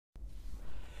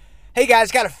Hey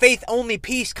guys, got a faith-only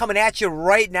piece coming at you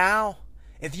right now.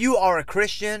 If you are a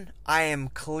Christian, I am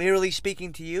clearly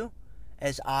speaking to you,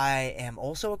 as I am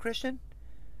also a Christian.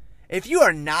 If you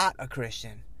are not a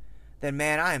Christian, then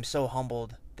man, I am so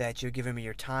humbled that you're giving me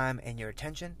your time and your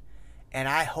attention. And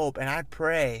I hope and I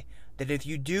pray that if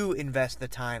you do invest the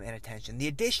time and attention, the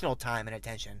additional time and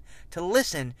attention, to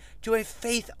listen to a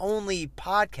faith-only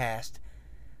podcast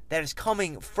that is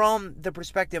coming from the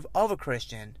perspective of a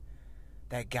Christian,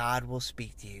 that God will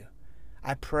speak to you.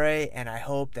 I pray and I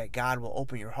hope that God will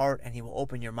open your heart and He will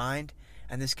open your mind,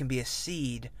 and this can be a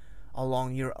seed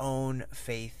along your own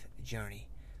faith journey.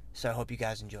 So I hope you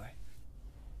guys enjoy.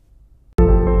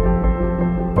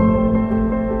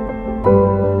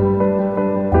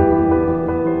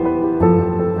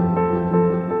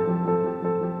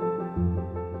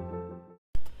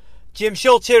 Jim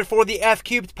Schultz here for the F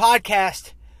Cubed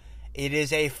podcast. It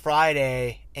is a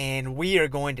Friday, and we are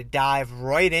going to dive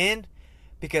right in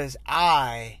because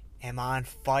I am on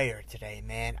fire today,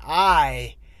 man.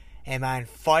 I am on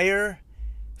fire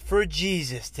for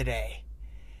Jesus today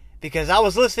because I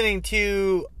was listening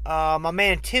to my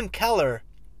man Tim Keller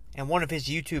and one of his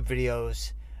YouTube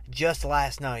videos just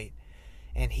last night,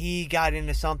 and he got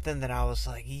into something that I was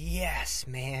like, yes,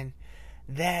 man,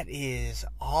 that is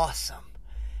awesome.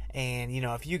 And,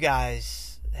 if you guys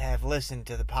have listened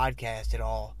to the podcast at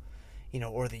all,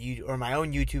 or my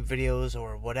own YouTube videos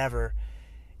or whatever,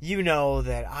 you know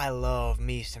that I love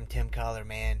me some Tim Keller,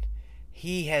 man.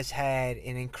 He has had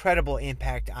an incredible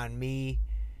impact on me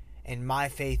and my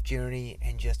faith journey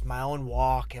and just my own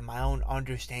walk and my own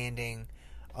understanding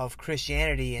of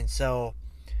Christianity. And so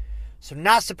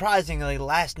not surprisingly,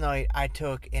 last night I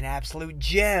took an absolute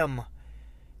gem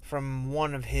from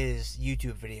one of his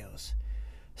YouTube videos.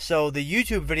 So the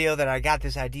YouTube video that I got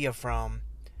this idea from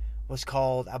was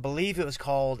called, I believe it was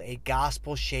called A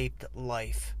Gospel-Shaped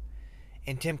Life.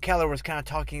 And Tim Keller was kind of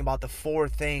talking about the 4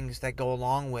 things that go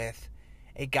along with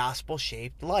a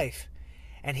gospel-shaped life.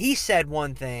 And he said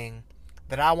one thing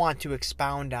that I want to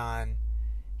expound on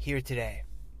here today.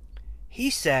 He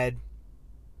said,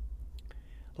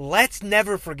 let's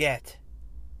never forget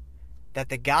that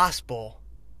the gospel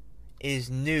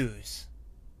is news.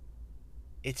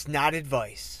 It's not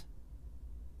advice.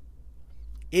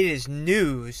 It is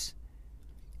news.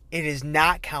 It is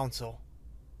not counsel.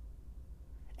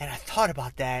 And I thought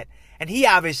about that. And he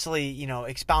obviously,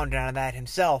 expounded on that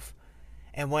himself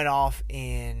and went off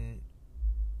in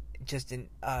just an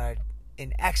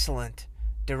excellent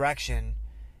direction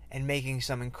and making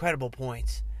some incredible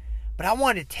points. But I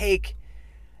wanted to take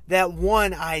that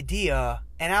one idea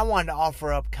and I wanted to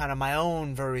offer up kind of my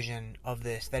own version of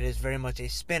this that is very much a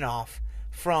spin-off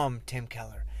from Tim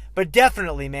Keller. But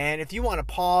definitely, man, if you want to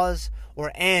pause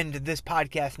or end this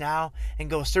podcast now and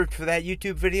go search for that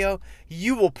YouTube video,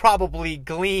 you will probably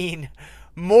glean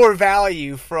more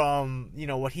value from,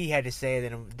 what he had to say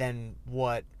than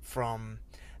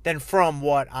from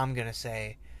what I'm going to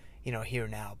say, here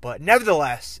now. But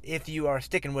nevertheless, if you are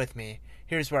sticking with me,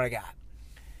 here's what I got.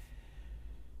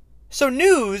 So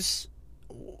news,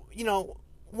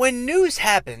 when news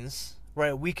happens,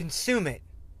 right, we consume it.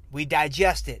 We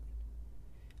digest it.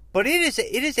 But it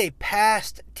is a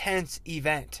past tense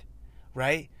event,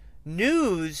 right?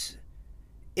 News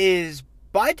is,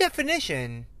 by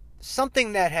definition,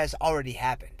 something that has already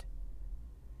happened.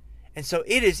 And so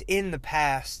it is in the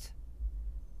past.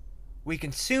 We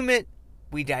consume it.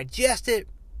 We digest it.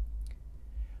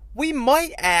 We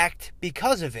might act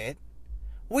because of it.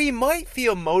 We might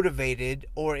feel motivated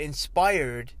or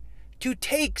inspired to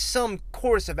take some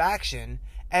course of action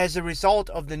as a result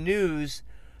of the news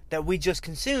that we just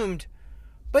consumed,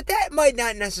 but that might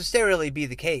not necessarily be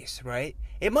the case, right?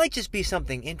 It might just be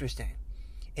something interesting.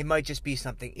 It might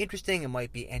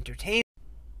be entertaining.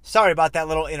 Sorry about that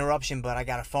little interruption, but I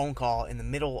got a phone call in the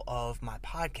middle of my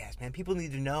podcast, man. People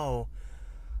need to know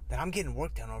that I'm getting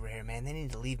work done over here, man. They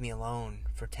need to leave me alone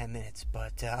for 10 minutes,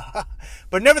 but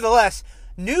nevertheless,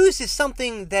 news is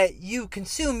something that you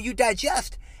consume, you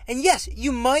digest, and yes,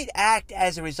 you might act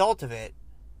as a result of it.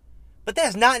 But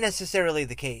that's not necessarily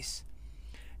the case.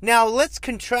 Now, let's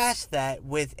contrast that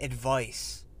with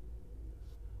advice.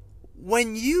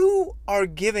 When you are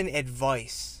given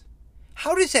advice,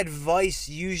 how does advice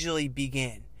usually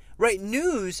begin? Right,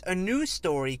 a news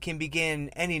story can begin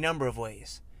any number of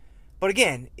ways. But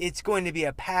again, it's going to be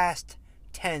a past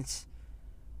tense,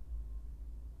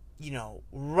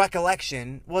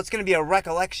 recollection. Well, it's going to be a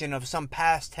recollection of some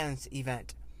past tense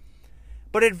event.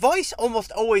 But advice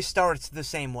almost always starts the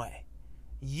same way.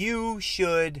 You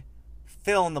should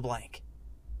fill in the blank.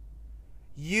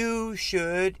 You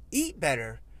should eat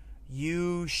better.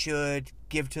 You should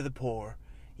give to the poor.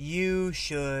 you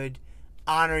should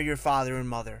honor your father and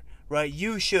mother, right?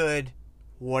 You should,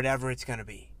 whatever it's going to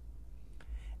be.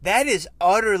 That is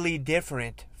utterly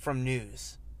different from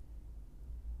news.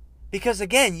 Because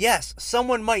again, yes,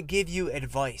 someone might give you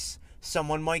advice.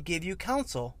 Someone might give you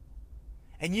counsel.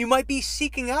 And you might be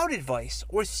seeking out advice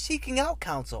or seeking out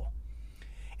counsel.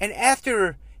 And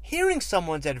after hearing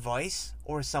someone's advice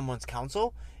or someone's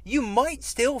counsel, you might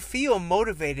still feel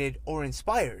motivated or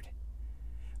inspired.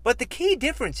 But the key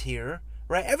difference here,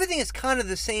 right, everything is kind of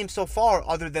the same so far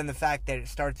other than the fact that it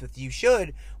starts with you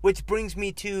should, which brings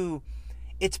me to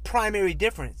its primary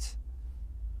difference.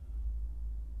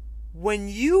 When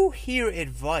you hear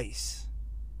advice,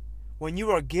 when you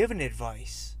are given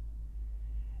advice,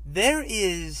 there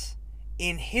is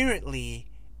inherently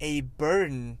a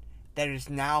burden that is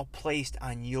now placed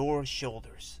on your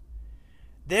shoulders.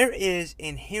 There is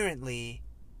inherently,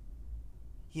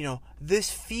 this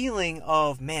feeling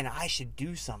of, man, I should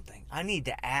do something. I need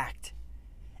to act.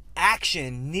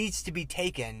 Action needs to be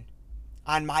taken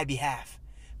on my behalf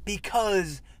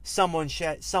because someone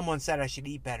said I should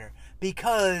eat better.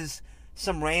 Because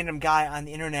some random guy on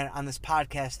the internet on this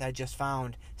podcast that I just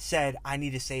found said I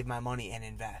need to save my money and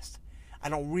invest. I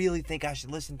don't really think I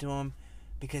should listen to him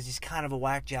because he's kind of a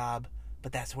whack job,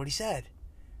 but that's what he said.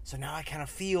 So now I kind of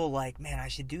feel like, man, I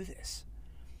should do this.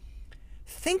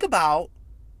 Think about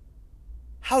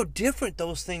how different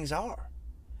those things are.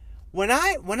 When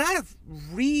I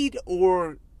read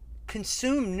or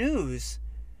consume news,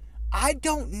 I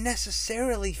don't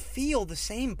necessarily feel the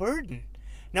same burden.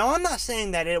 Now, I'm not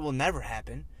saying that it will never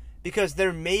happen, because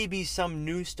there may be some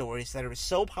news stories that are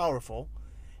so powerful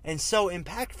and so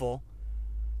impactful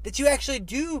that you actually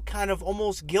do kind of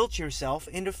almost guilt yourself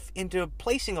into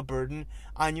placing a burden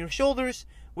on your shoulders,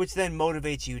 which then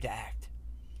motivates you to act.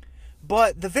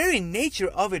 But the very nature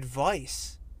of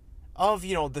advice, of,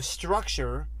 the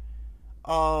structure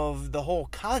of the whole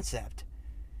concept,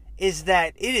 is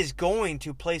that it is going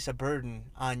to place a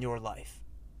burden on your life.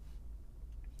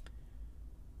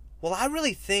 Well, I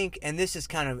really think, and this is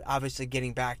kind of obviously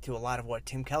getting back to a lot of what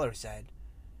Tim Keller said,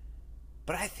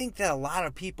 but I think that a lot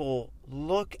of people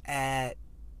look at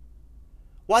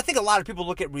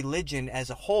religion as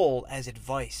a whole as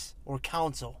advice or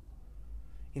counsel.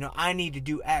 I need to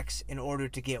do X in order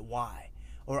to get Y,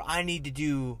 or I need to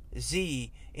do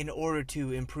Z in order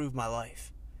to improve my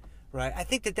life, right? I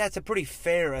think that that's a pretty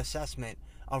fair assessment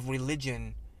of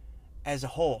religion as a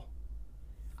whole.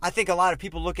 I think a lot of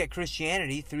people look at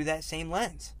Christianity through that same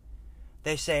lens.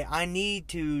 They say, I need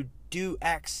to do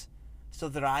X so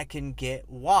that I can get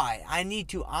Y. I need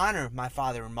to honor my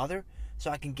father and mother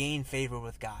so I can gain favor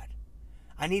with God.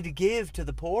 I need to give to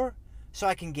the poor so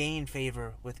I can gain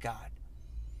favor with God.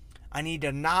 I need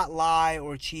to not lie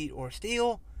or cheat or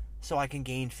steal so I can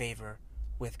gain favor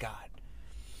with God.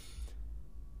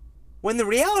 When the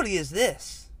reality is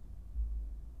this: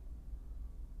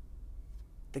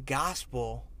 the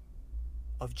gospel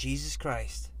of Jesus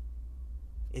Christ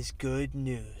is good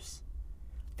news.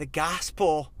 The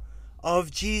gospel of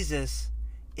Jesus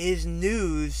is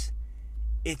news.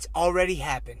 It's already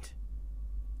happened.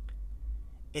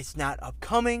 It's not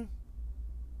upcoming.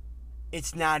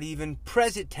 It's not even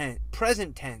present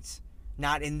tense.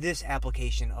 Not in this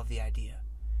application of the idea.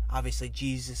 Obviously,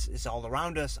 Jesus is all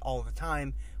around us all the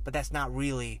time, but that's not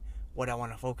really what I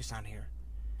want to focus on here.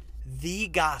 The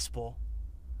gospel,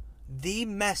 the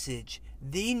message,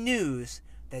 the news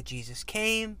that Jesus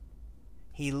came,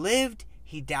 He lived,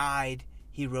 He died,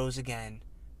 He rose again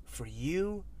for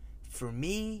you, for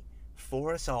me,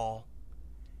 for us all,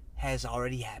 has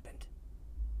already happened.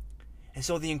 And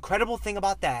so the incredible thing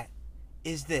about that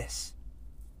is this: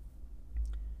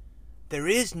 there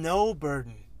is no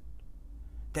burden.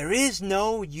 There is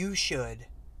no you should.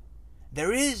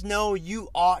 There is no you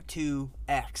ought to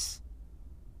X.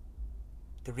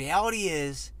 The reality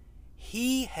is,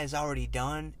 He has already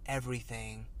done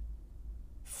everything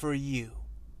for you.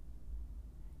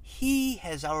 He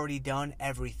has already done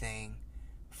everything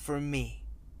for me.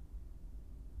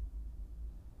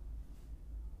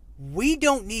 We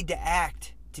don't need to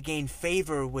act to gain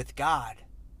favor with God.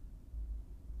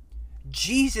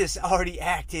 Jesus already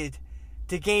acted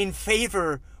to gain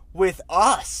favor with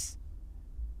us.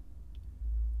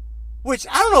 Which,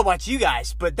 I don't know about you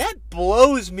guys, but that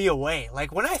blows me away.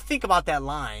 Like, when I think about that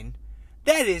line,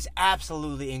 that is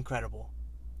absolutely incredible.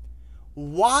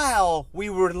 While we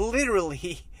were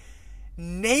literally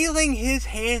nailing His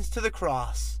hands to the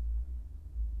cross,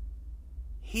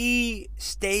 He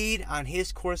stayed on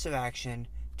His course of action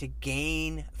to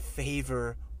gain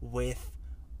favor with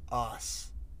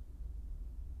us.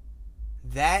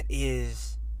 That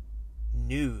is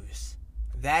news.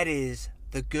 That is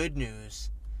the good news.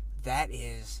 That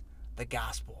is the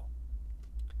gospel.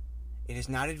 It is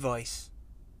not advice.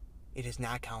 It is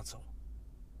not counsel.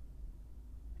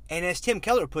 And as Tim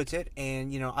Keller puts it,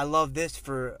 and, I love this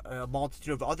for a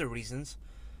multitude of other reasons,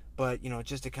 but,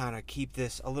 just to kind of keep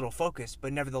this a little focused,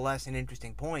 but nevertheless an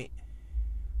interesting point.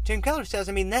 Tim Keller says,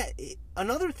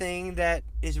 another thing that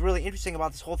is really interesting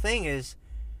about this whole thing is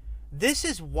this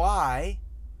is why,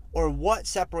 or what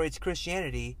separates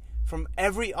Christianity from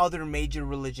every other major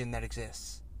religion that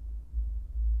exists.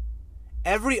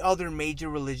 Every other major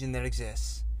religion that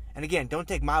exists. And again, don't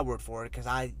take my word for it, because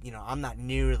I'm not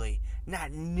nearly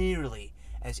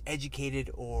as educated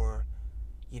or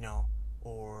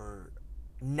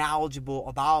knowledgeable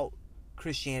about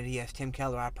Christianity as Tim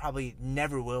Keller. I probably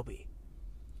never will be.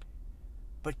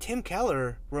 But Tim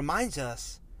Keller reminds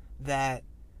us that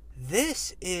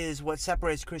this is what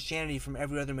separates Christianity from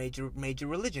every other major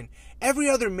religion. Every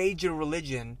other major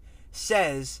religion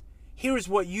says, here's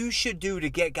what you should do to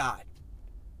get God.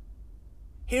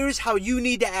 Here's how you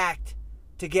need to act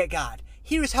to get God.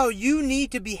 Here's how you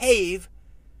need to behave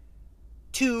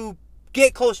to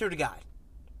get closer to God.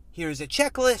 Here's a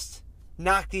checklist.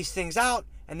 Knock these things out,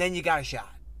 and then you got a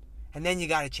shot. And then you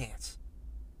got a chance.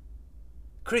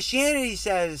 Christianity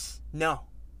says, no.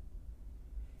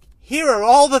 Here are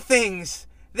all the things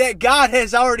that God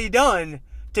has already done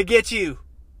to get you.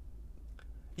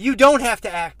 You don't have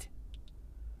to act.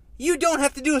 You don't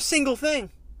have to do a single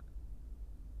thing.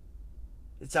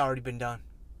 It's already been done.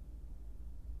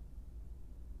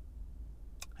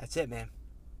 That's it, man.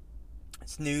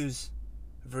 It's news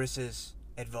versus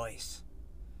advice.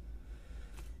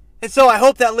 And so I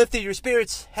hope that lifted your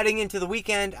spirits heading into the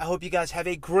weekend. I hope you guys have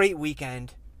a great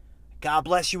weekend. God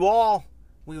bless you all.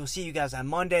 We will see you guys on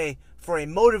Monday for a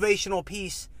motivational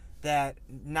piece that,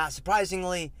 not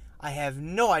surprisingly, I have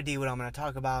no idea what I'm going to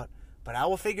talk about, but I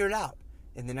will figure it out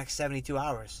in the next 72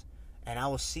 hours. And I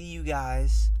will see you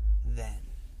guys then.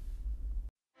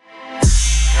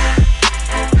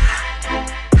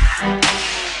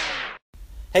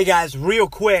 Hey guys, real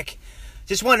quick,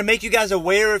 just wanted to make you guys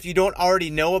aware, if you don't already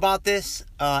know about this,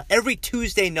 every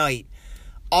Tuesday night,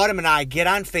 Autumn and I get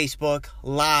on Facebook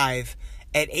live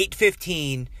at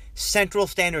 8:15 Central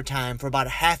Standard Time for about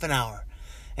a half an hour.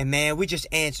 And man, we just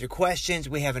answer questions.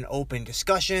 We have an open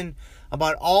discussion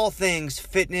about all things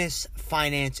fitness,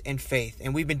 finance, and faith.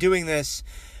 And we've been doing this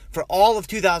for all of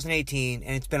 2018,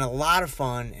 and it's been a lot of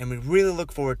fun, and we really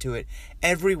look forward to it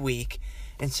every week.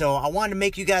 And so I wanted to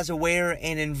make you guys aware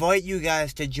and invite you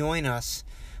guys to join us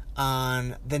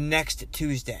on the next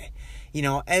Tuesday.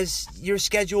 As your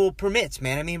schedule permits,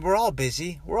 man. We're all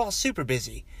busy. We're all super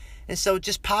busy. And so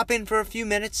just pop in for a few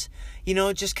minutes,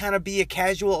 just kind of be a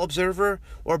casual observer,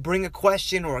 or bring a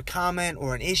question or a comment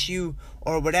or an issue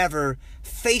or whatever.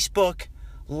 Facebook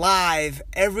live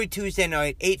every Tuesday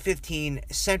night, 8:15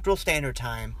 Central Standard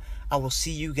Time. I will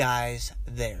see you guys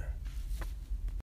there.